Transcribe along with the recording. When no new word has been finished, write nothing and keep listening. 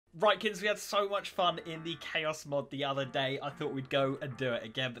Right, kids, we had so much fun in the Chaos mod the other day. I thought we'd go and do it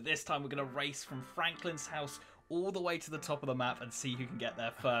again, but this time we're going to race from Franklin's house all the way to the top of the map and see who can get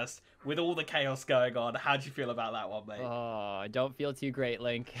there first with all the chaos going on. How do you feel about that one, mate? Oh, I don't feel too great,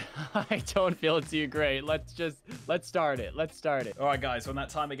 Link. I don't feel too great. Let's start it. Let's start it. All right, guys, when that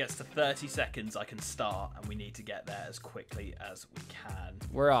timer gets to 30 seconds, I can start, and we need to get there as quickly as we can.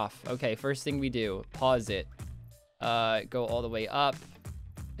 We're off. Okay, first thing we do, pause it. Go all the way up.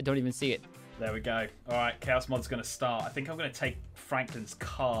 I don't even see it. There we go. All right, Chaos Mod's going to start. I think I'm going to take Franklin's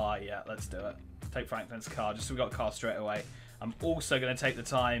car. Yeah, let's do it. Take Franklin's car, just so we got a car straight away. I'm also going to take the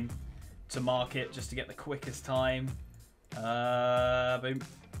time to mark it, just to get the quickest time. Boom.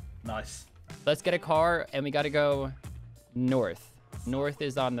 Nice. Let's get a car, and we got to go north. North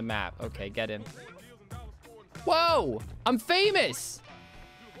is on the map. Okay, get in. Whoa! I'm famous!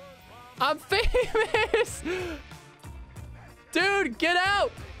 I'm famous! Dude, get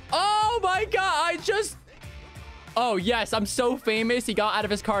out! Oh my god, Oh, yes, I'm so famous. He got out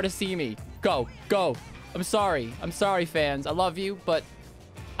of his car to see me. Go, go. I'm sorry. I'm sorry, fans. I love you, but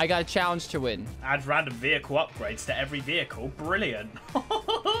I got a challenge to win. Add random vehicle upgrades to every vehicle. Brilliant.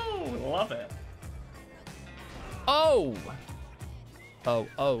 Love it. Oh!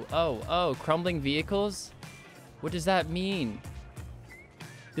 Oh. Crumbling vehicles? What does that mean?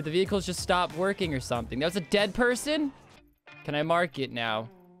 Did the vehicles just stop working or something? That was a dead person? Can I mark it now?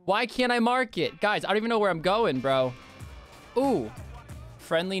 Why can't I mark it? Guys, I don't even know where I'm going, bro. Ooh.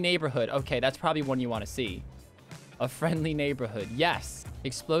 Friendly neighborhood. Okay, that's probably one you want to see. A friendly neighborhood. Yes.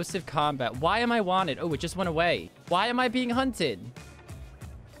 Explosive combat. Why am I wanted? Oh, it just went away. Why am I being hunted?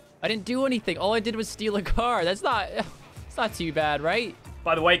 I didn't do anything. All I did was steal a car. It's not too bad, right?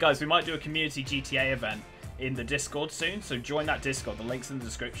 By the way, guys, we might do a community GTA event in the Discord soon, so join that Discord. The link's in the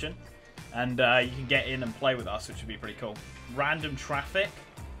description. And you can get in and play with us, which would be pretty cool. Random traffic.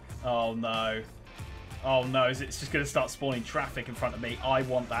 Oh, no. Oh, no. It's just going to start spawning traffic in front of me. I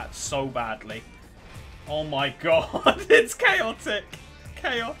want that so badly. Oh, my God. It's chaotic.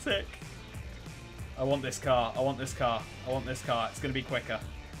 Chaotic. I want this car. I want this car. I want this car. It's going to be quicker.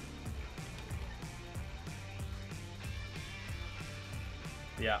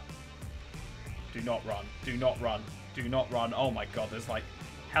 Yeah. Do not run. Do not run. Do not run. Oh, my God. There's, like,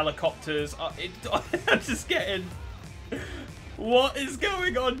 helicopters. I'm just getting... What is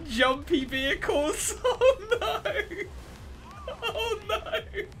going on? Jumpy vehicles? Oh no! Oh no!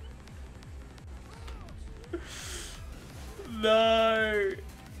 No!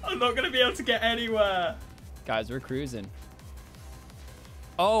 I'm not going to be able to get anywhere. Guys, we're cruising.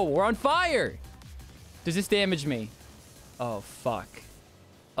 Oh, we're on fire! Does this damage me? Oh, fuck.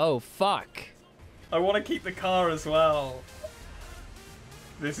 Oh, fuck. I want to keep the car as well.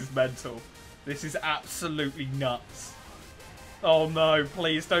 This is mental. This is absolutely nuts. Oh no,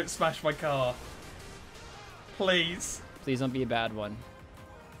 please don't smash my car. Please. Please don't be a bad one.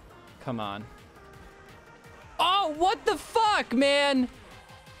 Come on. Oh, what the fuck, man?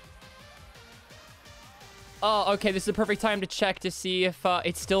 Oh, okay, this is the perfect time to check to see if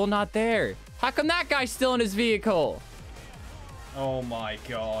it's still not there. How come that guy's still in his vehicle? Oh my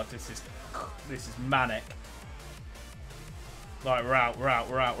God, this is manic. Right, we're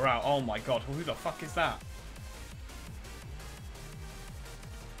out. Oh my God, who the fuck is that?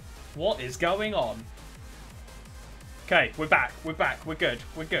 What is going on? Okay, we're back. We're good.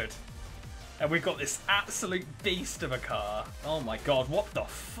 And we've got this absolute beast of a car. Oh my God, what the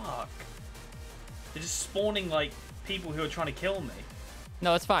fuck? They're just spawning, like, people who are trying to kill me.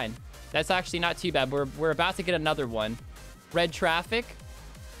 No, it's fine. That's actually not too bad. We're about to get another one. Red traffic.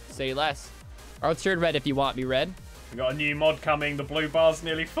 Say less. I'll turn red if you want me red. We got a new mod coming. The blue bar's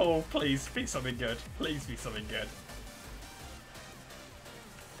nearly full. Please be something good. Please be something good.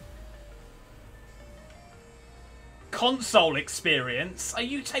 Console experience? Are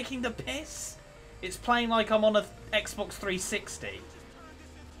you taking the piss? It's playing like I'm on a Xbox 360.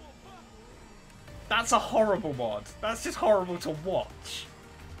 That's a horrible mod. That's just horrible to watch.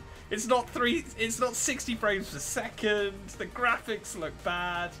 It's not 60 frames per second. The graphics look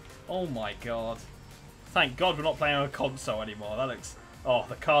bad. Oh my God. Thank God we're not playing on a console anymore. That looks... Oh,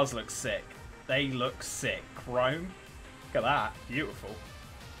 the cars look sick. They look sick. Chrome. Look at that. Beautiful.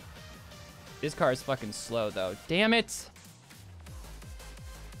 This car is fucking slow, though. Damn it.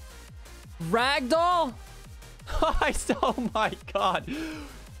 Ragdoll? Oh my God.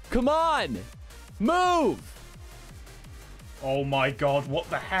 Come on. Move. Oh my God. What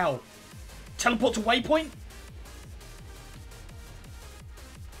the hell? Teleport to waypoint?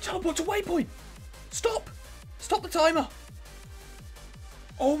 Teleport to waypoint. Stop. Stop the timer.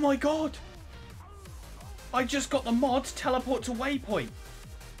 Oh my God. I just got the mod teleport to waypoint.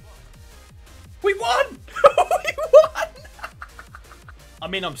 We won! We won! I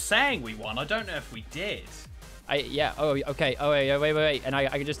mean, I'm saying we won. I don't know if we did. Yeah. Oh, okay. Oh, wait. And I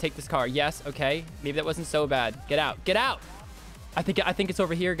can just take this car. Yes. Okay. Maybe that wasn't so bad. Get out. Get out. I think it's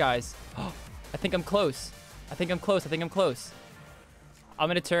over here, guys. Oh, I think I'm close. I think I'm close. I'm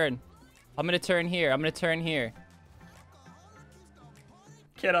gonna turn. I'm gonna turn here.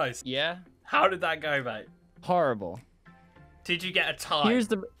 Kiddos. Yeah. How did that go, mate? Horrible. Did you get a tie?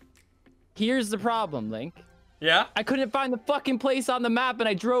 Here's the problem, Link. Yeah? I couldn't find the fucking place on the map and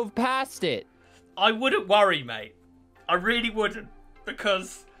I drove past it. I wouldn't worry, mate. I really wouldn't.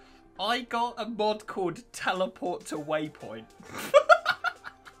 Because I got a mod called Teleport to Waypoint.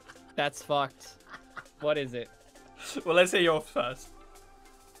 That's fucked. What is it? Well, let's hear yours first.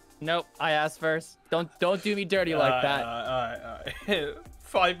 Nope, I asked first. Don't do me dirty like that. All right.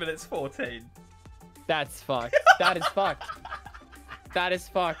 5 minutes 14. That's fucked. That is fucked. That is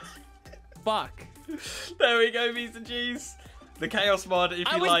fucked. Fuck. There we go, V's and G's. The Chaos mod, if you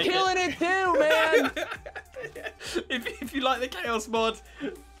like. I was killing it too, man. if you like the Chaos mod,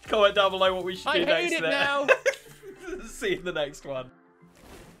 comment down below what we should do next. I hate it now. See you in the next one.